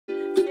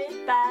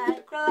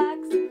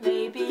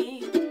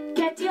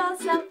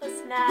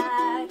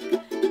snack.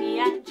 Me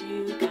and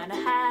you gonna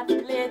have a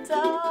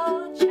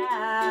little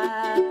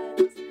chat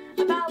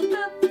about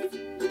books.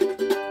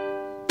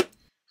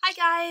 Hi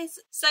guys!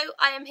 So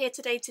I am here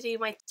today to do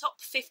my top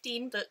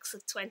 15 books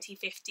of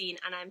 2015,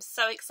 and I'm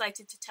so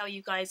excited to tell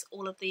you guys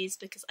all of these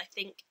because I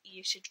think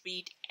you should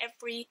read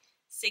every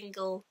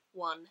single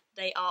one.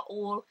 They are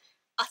all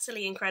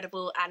utterly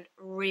incredible and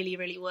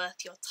really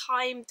worth your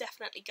time.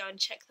 Definitely go and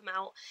check them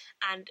out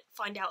and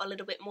find out a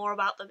little bit more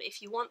about them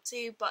if you want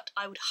to, but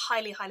I would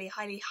highly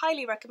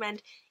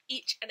recommend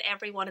each and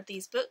every one of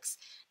these books.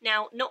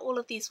 Now, not all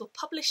of these were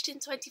published in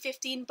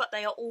 2015, but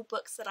they are all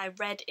books that I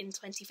read in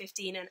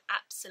 2015 and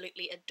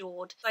absolutely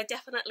adored. I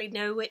definitely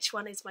know which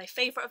one is my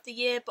favourite of the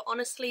year, but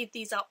honestly,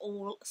 these are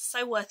all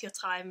so worth your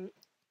time.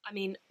 I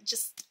mean,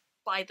 just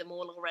buy them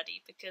all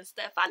already because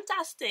they're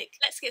fantastic.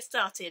 Let's get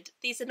started.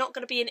 These are not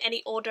going to be in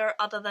any order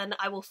other than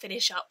I will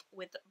finish up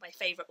with my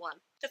favourite one.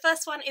 The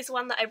first one is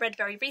one that I read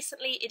very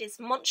recently. It is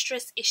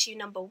Monstrous issue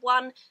number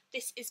 1.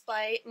 This is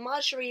by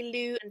Marjorie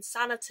Liu and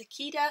Sana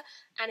Takeda,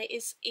 and it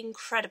is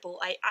incredible.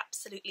 I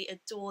absolutely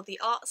adore the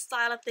art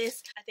style of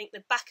this. I think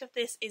the back of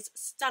this is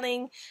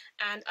stunning,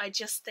 and I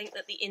just think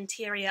that the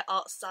interior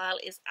art style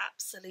is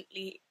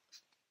absolutely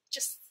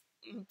just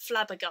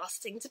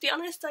flabbergasting, to be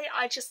honest.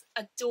 I just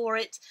adore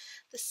it.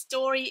 The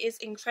story is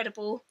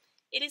incredible.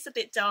 It is a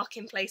bit dark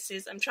in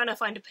places. I'm trying to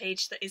find a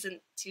page that isn't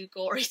too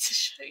gory to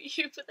show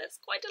you, but there's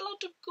quite a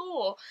lot of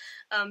gore.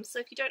 So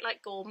if you don't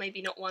like gore,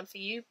 maybe not one for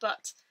you,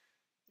 but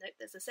nope,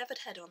 there's a severed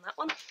head on that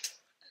one.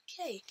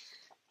 Okay.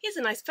 Here's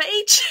a nice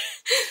page.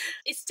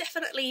 It's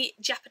definitely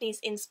Japanese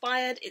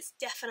inspired. It's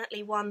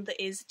definitely one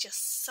that is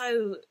just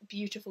so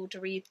beautiful to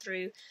read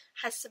through.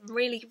 Has some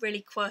really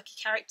quirky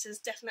characters.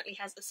 Definitely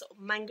has a sort of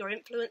manga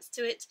influence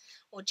to it,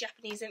 or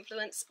Japanese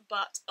influence,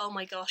 but oh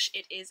my gosh,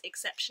 it is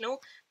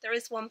exceptional. There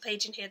is one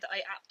page in here that I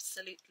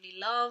absolutely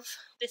love.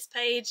 This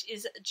page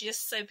is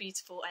just so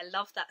beautiful. I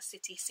love that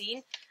city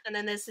scene. And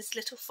then there's this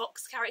little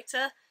fox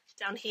character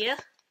down here.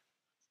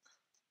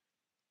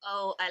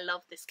 Oh, I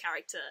love this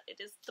character. It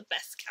is the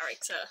best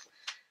character.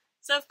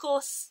 So of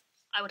course,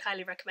 I would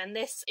highly recommend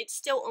this. It's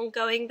still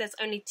ongoing. There's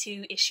only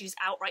 2 issues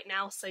out right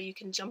now, so you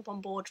can jump on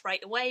board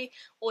right away,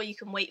 or you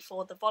can wait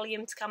for the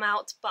volume to come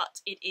out,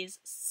 but it is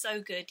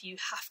so good. You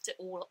have to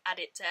all add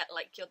it to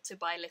like your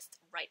to-buy list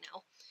right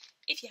now,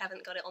 if you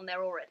haven't got it on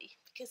there already,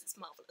 because it's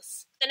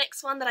marvellous. The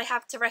next one that I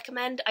have to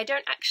recommend, I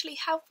don't actually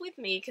have with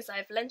me because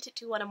I've lent it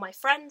to one of my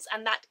friends,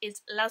 and that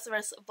is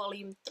Lazarus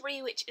Volume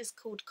 3, which is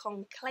called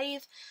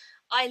Conclave.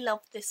 I love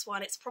this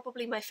one. It's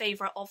probably my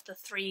favourite of the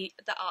 3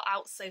 that are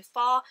out so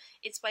far.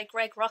 It's by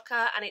Greg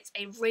Rucka, and it's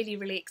a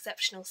really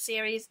exceptional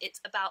series.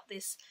 It's about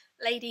this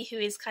lady who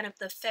is kind of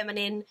the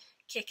feminine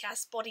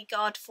kick-ass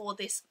bodyguard for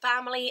this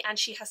family, and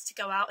she has to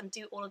go out and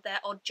do all of their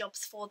odd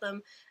jobs for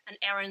them and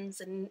errands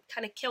and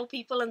kind of kill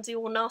people and do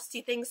all nasty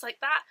things like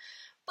that.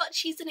 But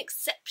she's an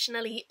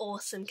exceptionally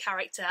awesome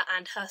character,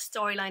 and her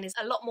storyline is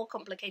a lot more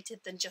complicated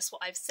than just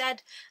what I've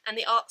said, and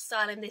the art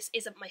style in this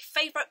isn't my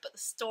favourite, but the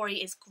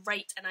story is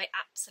great and I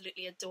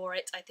absolutely adore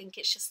it. I think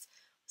it's just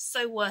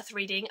so worth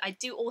reading. I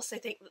do also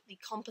think that the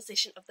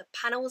composition of the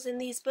panels in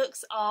these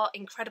books are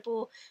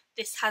incredible.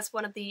 This has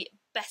one of the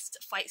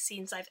best fight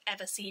scenes I've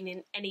ever seen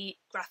in any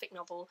graphic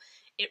novel.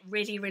 It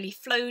really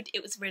flowed,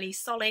 it was really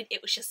solid,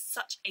 it was just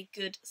such a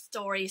good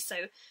story,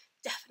 so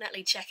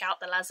definitely check out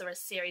the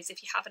Lazarus series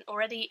if you haven't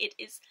already. It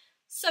is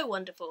so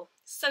wonderful.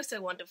 So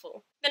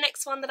wonderful. The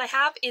next one that I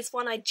have is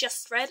one I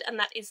just read, and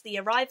that is The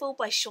Arrival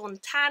by Shaun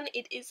Tan.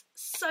 It is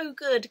so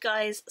good,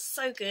 guys.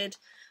 So good.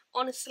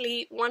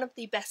 Honestly, one of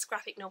the best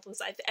graphic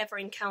novels I've ever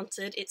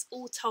encountered. It's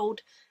all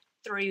told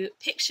through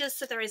pictures,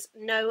 so there is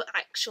no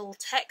actual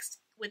text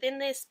within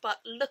this, but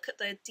look at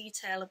the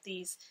detail of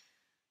these.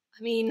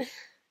 I mean,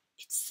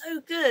 it's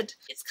so good.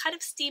 It's kind of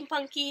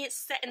steampunky. It's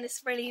set in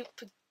this really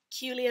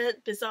peculiar,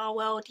 bizarre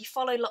world. You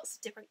follow lots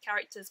of different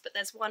characters, but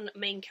there's one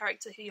main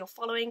character who you're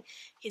following,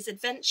 his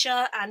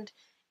adventure, and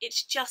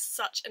it's just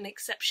such an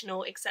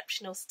exceptional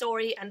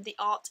story, and the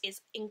art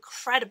is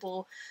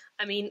incredible.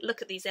 I mean,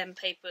 look at these end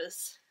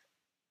papers.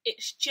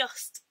 It's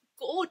just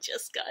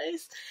gorgeous,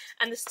 guys,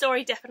 and the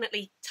story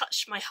definitely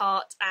touched my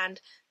heart,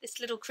 and this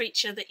little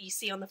creature that you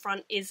see on the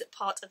front is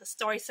part of the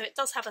story, so it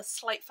does have a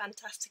slight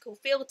fantastical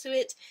feel to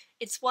it.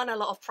 It's won a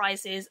lot of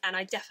prizes, and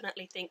I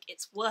definitely think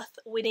it's worth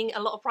winning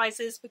a lot of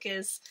prizes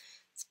because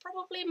it's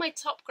probably my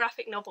top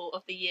graphic novel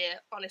of the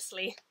year,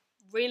 honestly.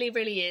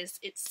 Really is.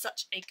 It's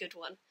such a good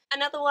one.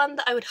 Another one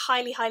that I would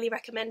highly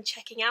recommend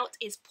checking out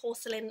is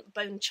Porcelain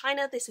Bone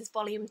China. This is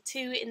volume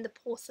 2 in the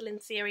Porcelain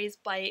series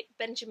by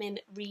Benjamin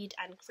Reed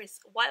and Chris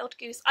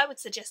Wildgoose. I would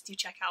suggest you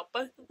check out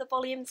both of the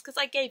volumes because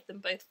I gave them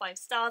both 5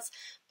 stars,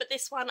 but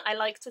this one I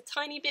liked a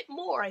tiny bit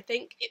more, I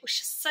think. It was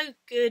just so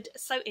good,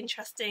 so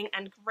interesting,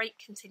 and great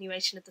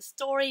continuation of the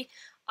story.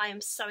 I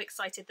am so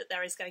excited that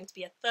there is going to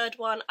be a 3rd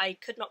one. I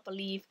could not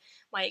believe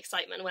my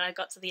excitement when I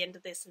got to the end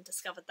of this and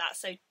discovered that,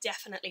 so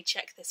definitely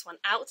check this one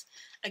out.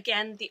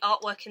 Again, the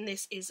artwork in in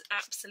this is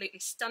absolutely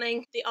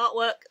stunning. The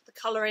artwork, the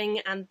colouring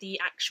and the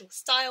actual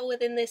style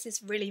within this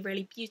is really,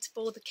 really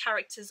beautiful. The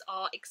characters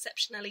are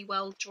exceptionally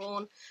well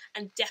drawn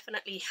and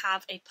definitely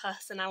have a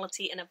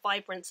personality and a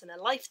vibrance and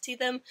a life to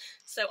them.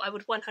 So I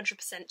would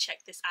 100% check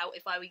this out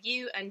if I were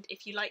you, and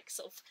if you like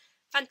sort of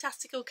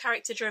fantastical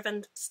character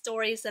driven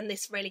stories, then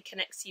this really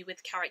connects you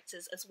with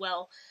characters as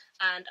well,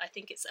 and I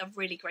think it's a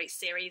really great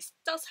series.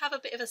 It does have a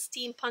bit of a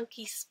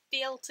steampunky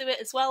feel to it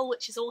as well,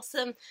 which is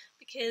awesome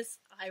because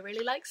I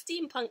really like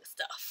steampunk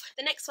stuff.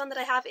 The next one that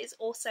I have is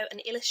also an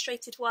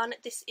illustrated one.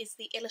 This is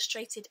the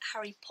illustrated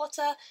Harry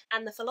Potter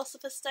and the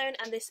Philosopher's Stone,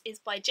 and this is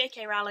by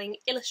J.K. Rowling,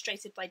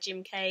 illustrated by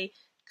Jim Kay.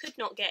 Could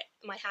not get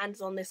my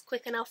hands on this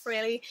quick enough,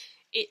 really.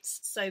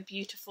 It's so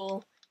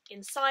beautiful.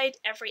 Inside,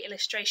 every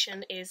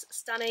illustration is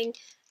stunning,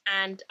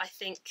 and I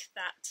think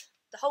that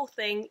the whole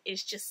thing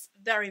is just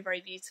very, very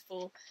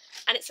beautiful,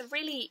 and it's a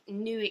really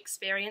new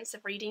experience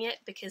of reading it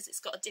because it's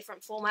got a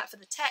different format for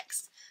the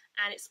text,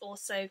 and it's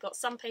also got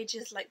some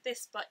pages like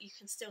this, but you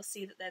can still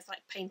see that there's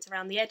like paint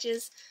around the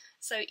edges.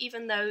 So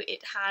even though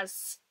it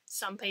has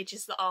some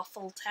pages that are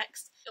full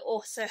text, it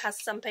also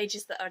has some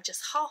pages that are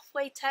just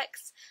halfway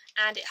text,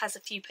 and it has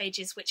a few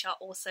pages which are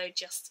also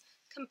just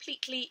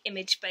completely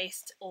image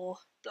based or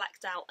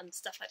blacked out and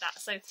stuff like that.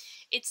 So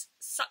it's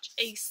such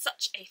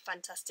a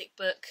fantastic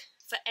book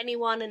for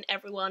anyone and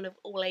everyone of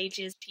all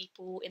ages,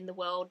 people in the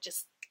world,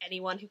 just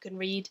anyone who can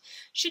read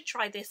should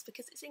try this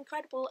because it's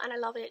incredible and I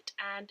love it,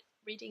 and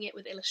reading it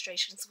with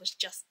illustrations was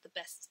just the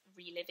best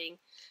reliving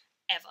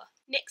ever.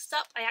 Next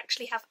up, I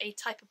actually have a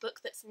type of book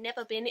that's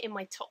never been in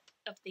my top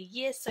of the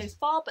year so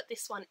far, but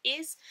this one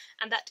is,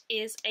 and that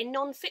is a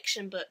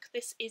non-fiction book.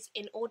 This is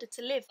In Order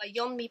to Live by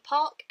Yeonmi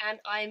Park, and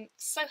I'm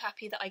so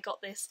happy that I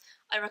got this.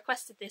 I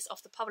requested this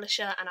off the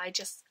publisher and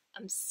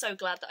I'm so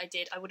glad that I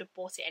did. I would have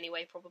bought it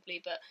anyway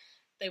probably, but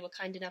they were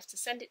kind enough to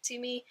send it to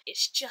me.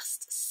 It's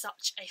just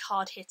such a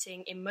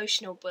hard-hitting,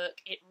 emotional book.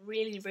 It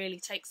really, really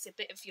takes a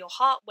bit of your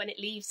heart when it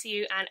leaves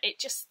you, and it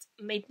just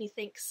made me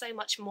think so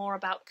much more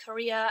about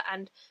Korea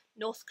and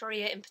North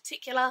Korea in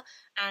particular,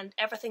 and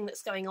everything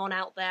that's going on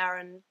out there,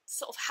 and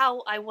sort of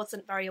how I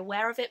wasn't very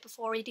aware of it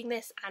before reading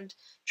this, and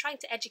trying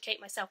to educate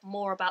myself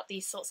more about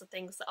these sorts of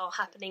things that are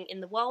happening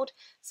in the world.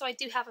 So I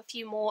do have a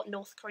few more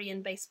North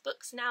Korean based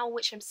books now,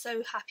 which I'm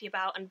so happy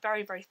about, and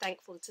very, very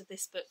thankful to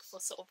this book for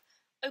sort of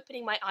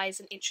opening my eyes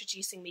and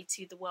introducing me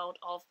to the world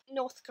of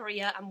North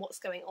Korea and what's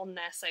going on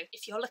there. So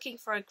if you're looking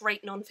for a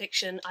great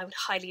non-fiction, I would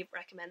highly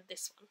recommend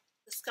this one.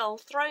 The Skull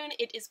Throne,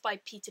 it is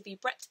by Peter V.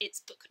 Brett. It's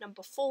book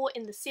number 4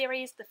 in the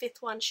series. The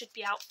 5th one should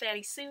be out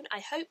fairly soon, I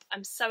hope.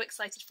 I'm so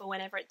excited for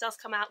whenever it does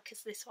come out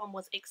because this one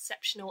was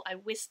exceptional. I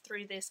whizzed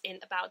through this in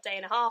about a day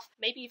and a half,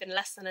 maybe even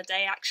less than a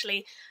day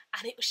actually,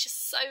 and it was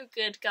just so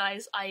good,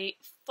 guys. I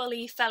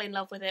fully fell in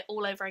love with it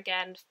all over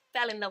again,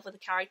 fell in love with the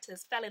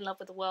characters, fell in love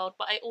with the world,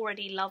 but I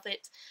already love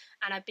it,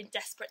 and I've been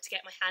desperate to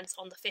get my hands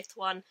on the 5th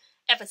one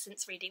ever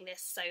since reading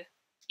this, so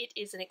it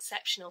is an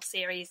exceptional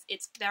series.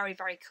 It's very,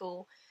 very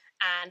cool.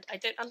 And I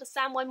don't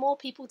understand why more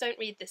people don't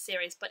read this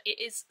series, but it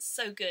is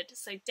so good,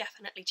 so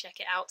definitely check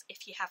it out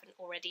if you haven't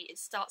already. It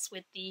starts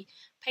with the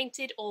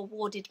painted or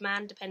warded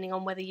man, depending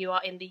on whether you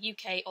are in the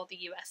UK or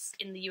the US.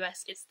 In the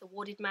US, it's the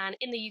warded man.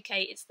 In the UK,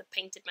 it's the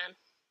painted man.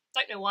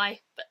 Don't know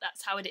why, but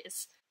that's how it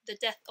is. The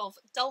Death of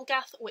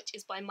Dulgath, which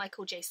is by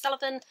Michael J.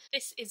 Sullivan.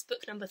 This is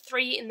book number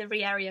 3 in the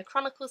Rearia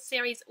Chronicles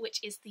series, which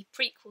is the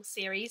prequel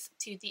series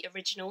to the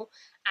original,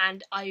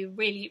 and I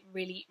really,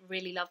 really,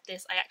 really loved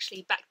this. I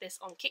actually backed this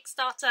on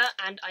Kickstarter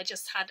and I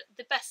just had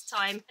the best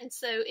time, and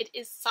so it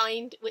is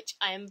signed, which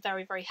I am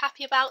very, very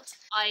happy about.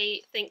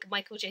 I think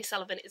Michael J.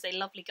 Sullivan is a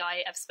lovely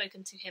guy. I've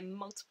spoken to him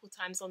multiple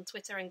times on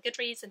Twitter and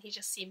Goodreads, and he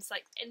just seems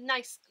like a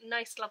nice,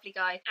 lovely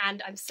guy,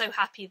 and I'm so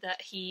happy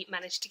that he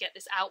managed to get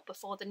this out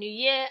before the new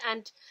year,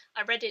 and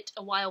I read it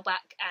a while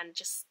back and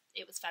just,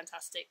 it was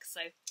fantastic. So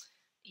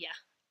yeah,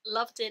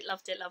 loved it.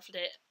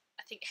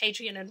 I think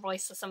Hadrian and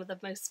Royce are some of the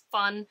most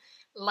fun,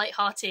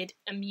 light-hearted,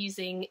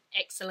 amusing,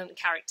 excellent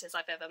characters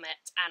I've ever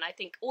met, and I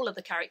think all of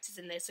the characters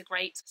in this are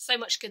great. So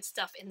much good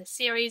stuff in the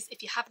series.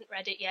 If you haven't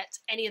read it yet,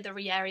 any of the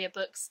Rearia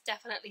books,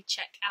 definitely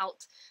check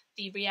out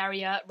the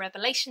Rearia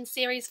Revelation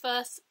series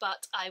first,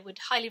 but I would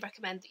highly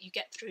recommend that you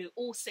get through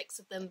all 6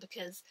 of them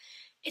because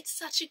it's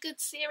such a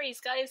good series,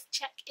 guys.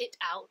 Check it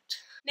out.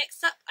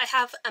 Next up, I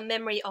have A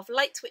Memory of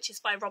Light, which is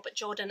by Robert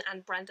Jordan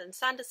and Brandon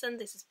Sanderson.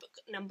 This is book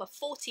number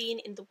 14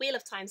 in the Wheel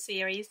of Time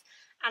series,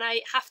 and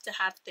I have to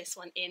have this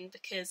one in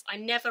because I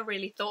never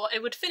really thought I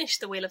would finish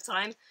the Wheel of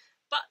Time,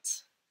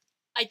 but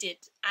I did,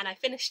 and I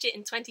finished it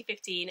in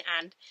 2015,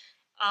 and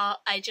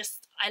I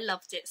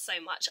loved it so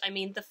much. I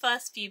mean, the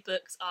first few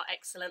books are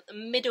excellent, the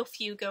middle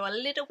few go a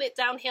little bit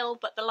downhill,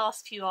 but the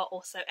last few are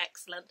also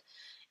excellent.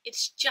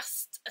 It's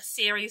just a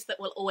series that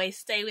will always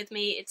stay with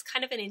me. It's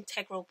kind of an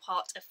integral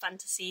part of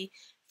fantasy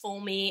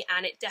for me,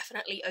 and it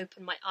definitely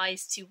opened my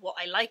eyes to what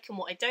I like and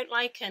what I don't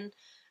like, and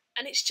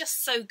it's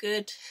just so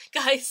good,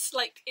 guys.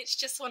 Like, it's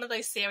just one of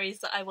those series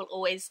that I will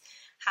always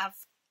have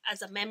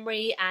as a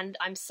memory, and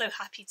I'm so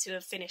happy to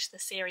have finished the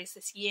series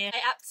this year. I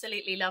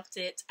absolutely loved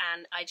it,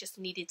 and I just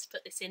needed to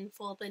put this in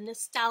for the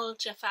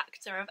nostalgia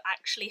factor of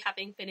actually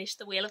having finished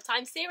the Wheel of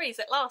Time series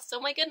at last.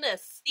 Oh my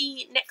goodness!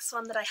 The next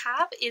one that I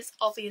have is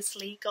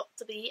obviously got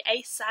to be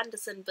a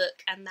Sanderson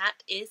book, and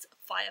that is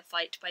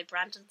Firefight by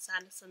Brandon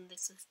Sanderson.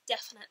 This was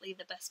definitely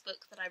the best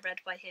book that I read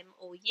by him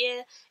all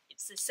year.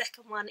 It's the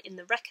second one in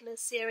the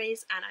Reckoners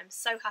series, and I'm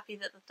so happy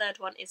that the third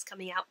one is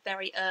coming out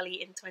very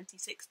early in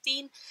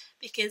 2016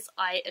 because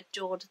I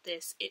adored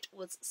this. It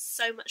was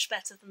so much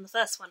better than the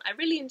first one. I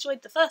really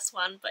enjoyed the first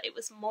one, but it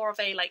was more of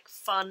a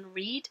fun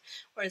read,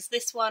 whereas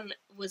this one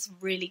was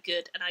really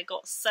good, and I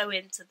got so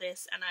into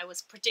this and I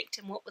was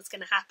predicting what was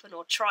going to happen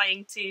or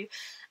trying to,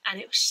 and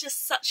it was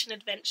just such an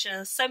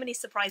adventure. So many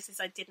surprises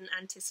I didn't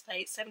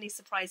anticipate, so many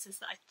surprises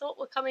that I thought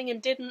were coming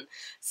and didn't,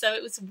 so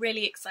it was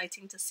really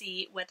exciting to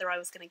see whether I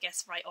was going to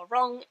guess right or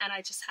wrong, and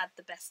I just had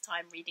the best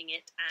time reading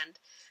it. And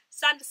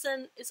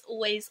Sanderson is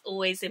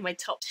always in my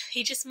top.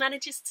 He just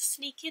manages to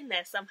sneak in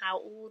there somehow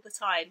all the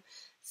time.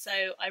 So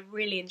I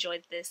really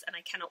enjoyed this, and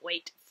I cannot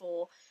wait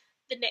for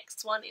the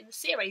next one in the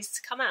series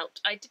to come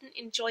out. I didn't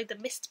enjoy the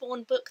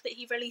Mistborn book that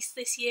he released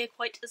this year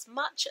quite as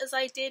much as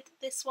I did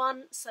this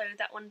one, so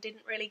that one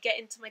didn't really get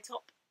into my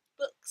top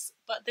books,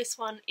 but this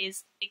one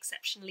is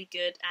exceptionally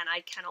good, and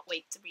I cannot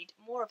wait to read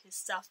more of his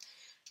stuff,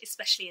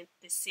 especially in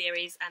this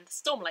series and the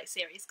Stormlight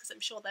series, because I'm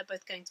sure they're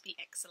both going to be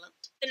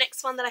excellent. The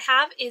next one that I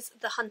have is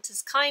The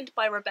Hunter's Kind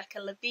by Rebecca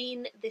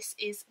Levine. This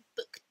is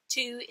book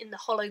 2 in the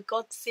Hollow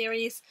God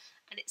series,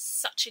 and it's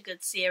such a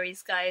good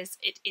series, guys.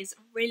 It is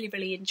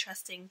really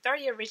interesting,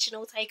 very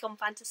original take on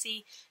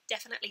fantasy,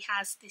 definitely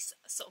has this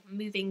sort of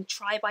moving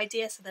tribe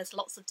idea, so there's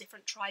lots of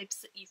different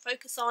tribes that you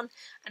focus on,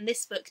 and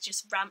this book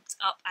just ramped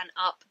up and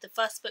up. The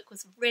first book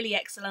was really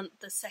excellent,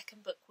 the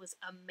second book was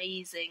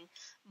amazing,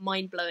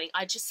 mind-blowing.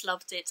 I just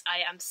loved it.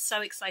 I am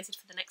so excited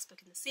for the next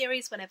book in the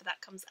series whenever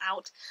that comes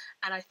out,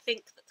 and I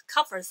think that the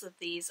covers of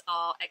these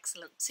are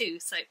excellent too,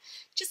 so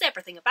just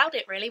everything about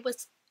it really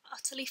was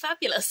utterly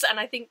fabulous,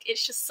 and I think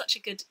it's just such a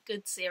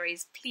good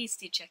series. Please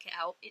do check it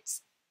out.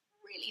 It's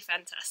really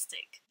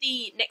fantastic.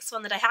 The next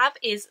one that I have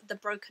is The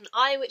Broken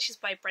Eye, which is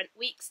by Brent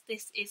Weeks.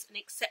 This is an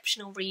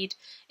exceptional read.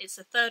 It's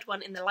the third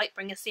one in the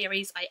Lightbringer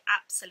series. I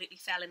absolutely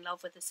fell in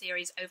love with the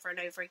series over and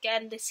over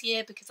again this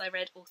year because I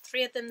read all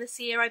 3 of them this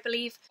year, I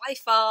believe. By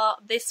far,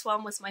 this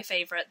one was my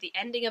favourite. The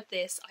ending of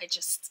this, I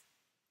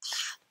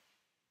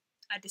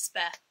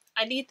despair.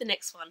 I need the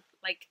next one.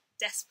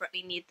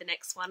 Desperately need the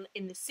next one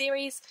in this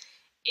series.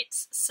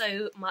 It's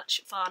so much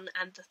fun,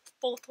 and the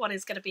 4th one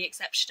is going to be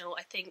exceptional,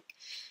 I think,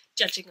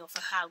 judging off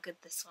of how good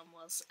this one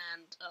was,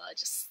 and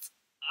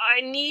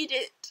I need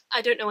it.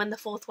 I don't know when the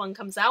 4th one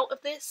comes out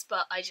of this,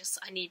 but I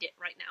need it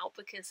right now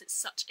because it's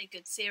such a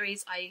good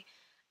series. I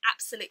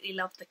absolutely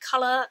love the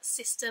colour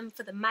system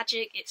for the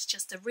magic. It's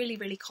just a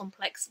really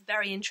complex,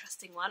 very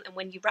interesting one, and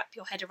when you wrap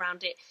your head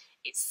around it,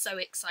 it's so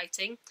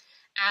exciting.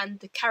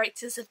 And the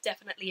characters have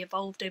definitely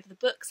evolved over the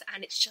books,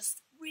 and it's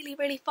just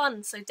really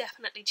fun, so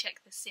definitely check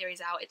this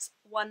series out. It's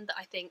one that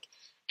I think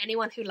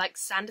anyone who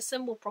likes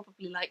Sanderson will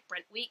probably like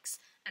Brent Weeks,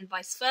 and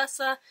vice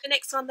versa. The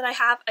next one that I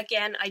have,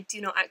 again, I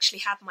do not actually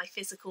have my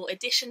physical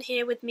edition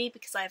here with me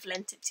because I have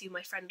lent it to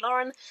my friend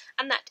Lauren,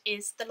 and that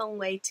is The Long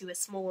Way to a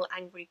Small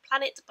Angry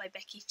Planet by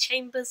Becky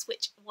Chambers,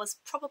 which was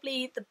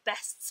probably the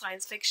best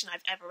science fiction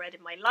I've ever read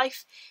in my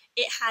life.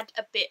 It had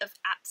a bit of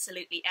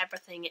absolutely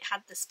everything. It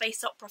had the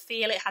space opera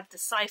feel, it had the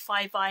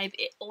sci-fi vibe,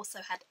 it also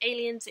had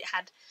aliens, it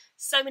had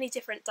so many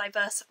different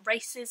diverse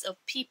races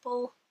of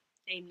people,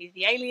 namely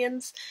the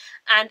aliens,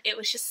 and it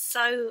was just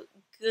so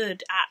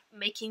good at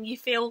making you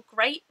feel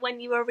great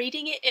when you were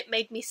reading it. It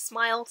made me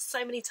smile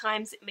so many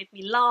times, it made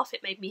me laugh,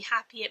 it made me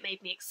happy, it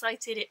made me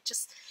excited,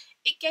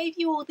 it gave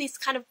you all these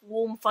kind of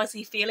warm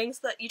fuzzy feelings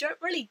that you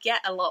don't really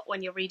get a lot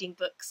when you're reading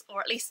books, or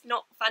at least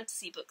not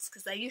fantasy books,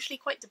 because they're usually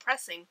quite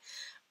depressing.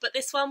 But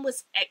this one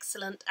was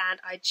excellent, and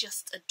I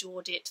just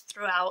adored it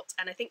throughout,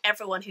 and I think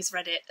everyone who's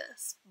read it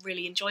has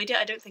really enjoyed it.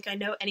 I don't think I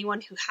know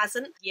anyone who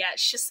hasn't. Yeah,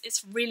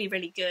 it's really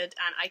good,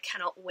 and I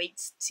cannot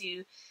wait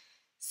to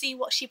see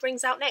what she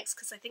brings out next,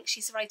 because I think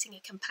she's writing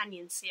a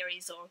companion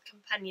series or a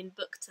companion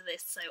book to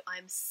this, so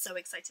I'm so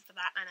excited for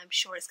that, and I'm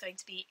sure it's going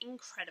to be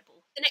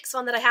incredible. The next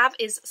one that I have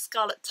is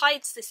Scarlet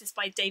Tides. This is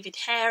by David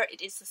Hare.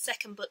 It is the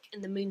second book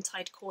in the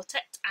Moontide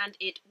Quartet, and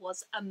it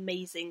was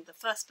amazing. The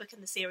first book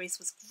in the series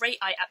was great.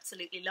 I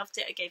absolutely loved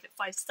it. I gave it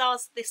 5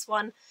 stars. This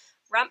one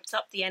ramped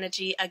up the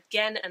energy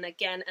again and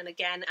again and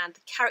again, and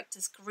the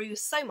characters grew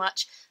so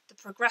much. The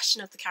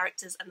progression of the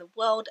characters and the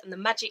world and the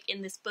magic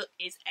in this book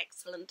is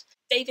excellent.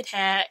 David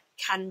Hare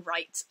can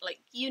write.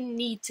 You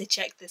need to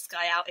check this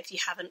guy out if you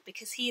haven't,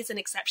 because he is an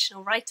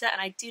exceptional writer, and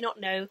I do not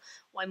know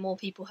why more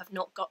people have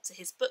not got to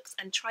his books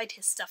and tried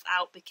his stuff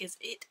out, because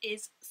it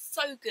is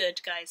so good,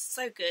 guys,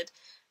 so good.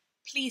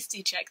 Please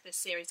do check this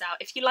series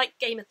out. If you like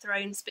Game of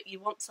Thrones but you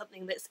want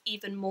something that's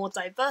even more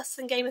diverse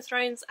than Game of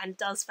Thrones and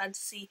does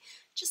fantasy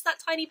just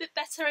that tiny bit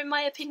better in my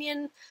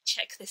opinion,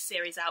 check this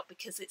series out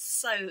because it's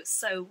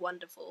so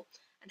wonderful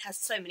and has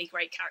so many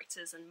great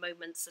characters and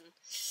moments, and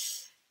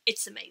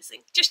It's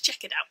amazing. Just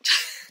check it out.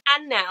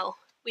 And now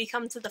we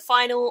come to the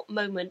final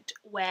moment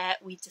where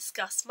we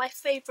discuss my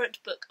favourite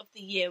book of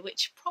the year,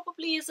 which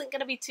probably isn't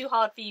going to be too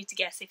hard for you to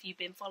guess if you've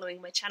been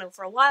following my channel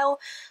for a while,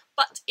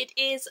 but it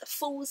is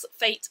Fool's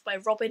Fate by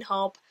Robin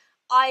Hobb.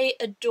 I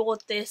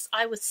adored this.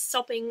 I was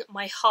sobbing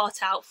my heart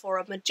out for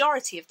a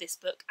majority of this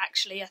book,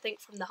 actually. I think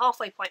from the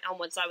halfway point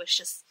onwards I was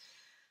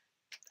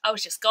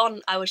just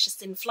gone. I was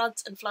just in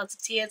floods and floods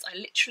of tears. I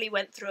literally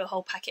went through a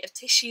whole packet of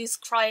tissues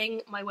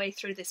crying my way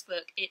through this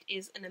book. It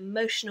is an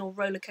emotional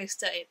roller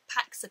coaster. It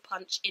packs a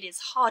punch. It is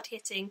hard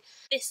hitting.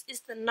 This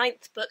is the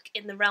 9th book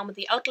in the Realm of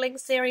the Ugling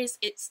series.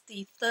 It's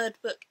the 3rd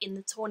book in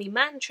the Tawny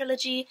Man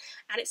trilogy,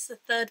 and it's the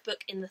 3rd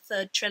book in the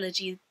 3rd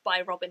trilogy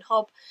by Robin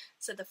Hobb.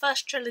 So the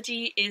first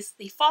trilogy is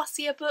the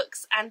Farseer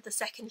books, and the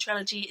 2nd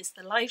trilogy is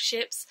the Live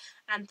Ships,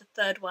 and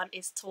the 3rd one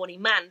is Tawny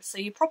Man. So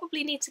you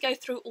probably need to go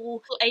through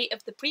all 8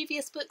 of the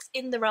previous books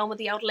in the Realm of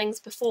the Outlings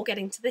before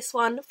getting to this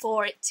one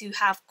for it to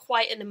have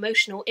quite an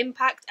emotional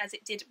impact, as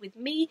it did with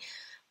me.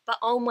 But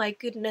oh my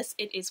goodness,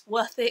 it is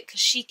worth it, because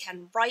she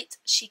can write,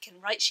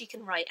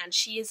 and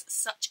she is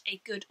such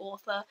a good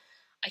author.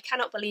 I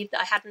cannot believe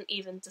that I hadn't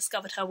even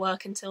discovered her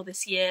work until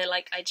this year.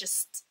 Like, I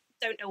just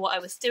don't know what I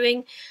was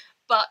doing.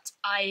 But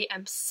I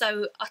am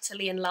so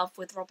utterly in love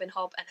with Robin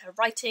Hobb and her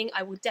writing.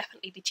 I will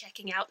definitely be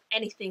checking out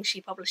anything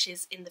she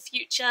publishes in the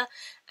future,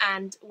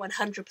 and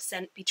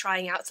 100% be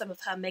trying out some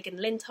of her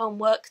Megan Lindholm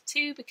work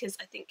too, because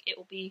I think it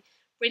will be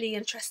really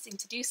interesting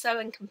to do so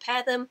and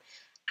compare them.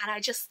 And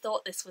I just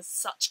thought this was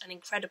such an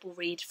incredible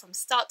read from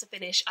start to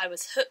finish. I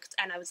was hooked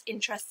and I was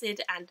interested,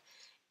 and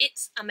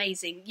it's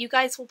amazing. You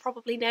guys will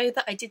probably know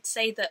that I did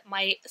say that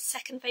my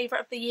second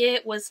favourite of the year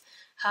was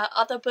her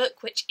other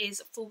book, which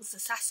is Fool's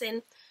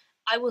Assassin.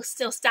 I will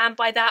still stand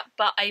by that,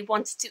 but I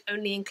wanted to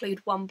only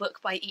include one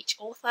book by each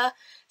author.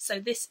 So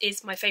this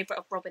is my favourite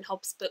of Robin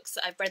Hobb's books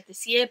that I've read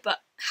this year, but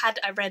had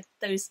I read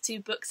those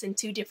 2 books in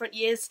 2 different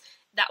years,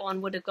 that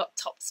one would have got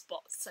top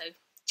spots. So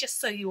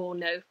just so you all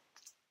know,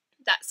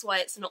 that's why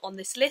it's not on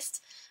this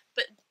list.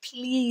 But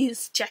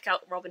please check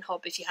out Robin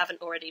Hobb if you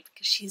haven't already,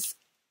 because she's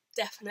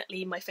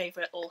definitely my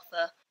favourite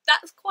author.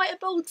 That's quite a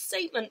bold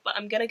statement, but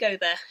I'm going to go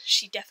there.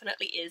 She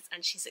definitely is,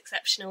 and she's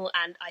exceptional,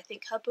 and I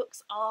think her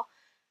books are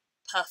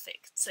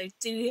perfect. So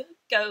do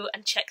go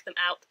and check them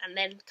out, and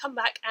then come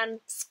back and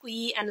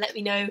squee and let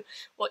me know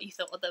what you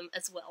thought of them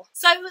as well.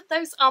 So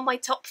those are my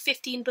top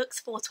 15 books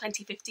for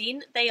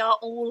 2015. They are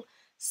all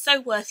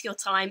so worth your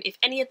time. If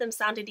any of them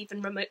sounded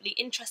even remotely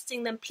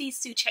interesting, then please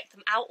do check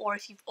them out, or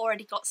if you've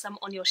already got some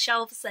on your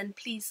shelves, then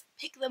please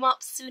pick them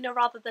up sooner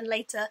rather than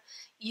later.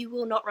 You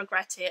will not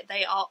regret it.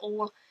 They are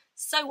all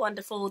so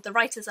wonderful, the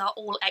writers are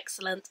all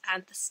excellent,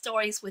 and the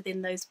stories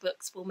within those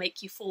books will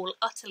make you fall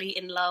utterly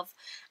in love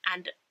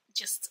and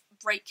just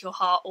break your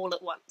heart all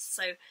at once.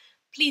 So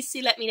please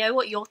do let me know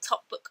what your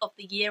top book of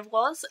the year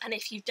was, and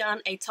if you've done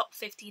a top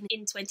 15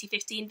 in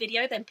 2015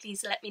 video, then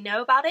please let me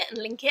know about it and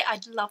link it.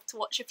 I'd love to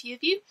watch a few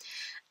of you,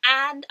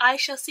 and I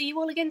shall see you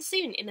all again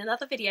soon in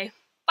another video.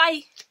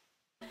 Bye!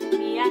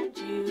 Me and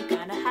you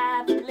gonna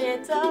have a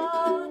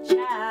little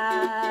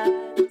chat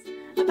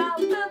about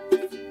the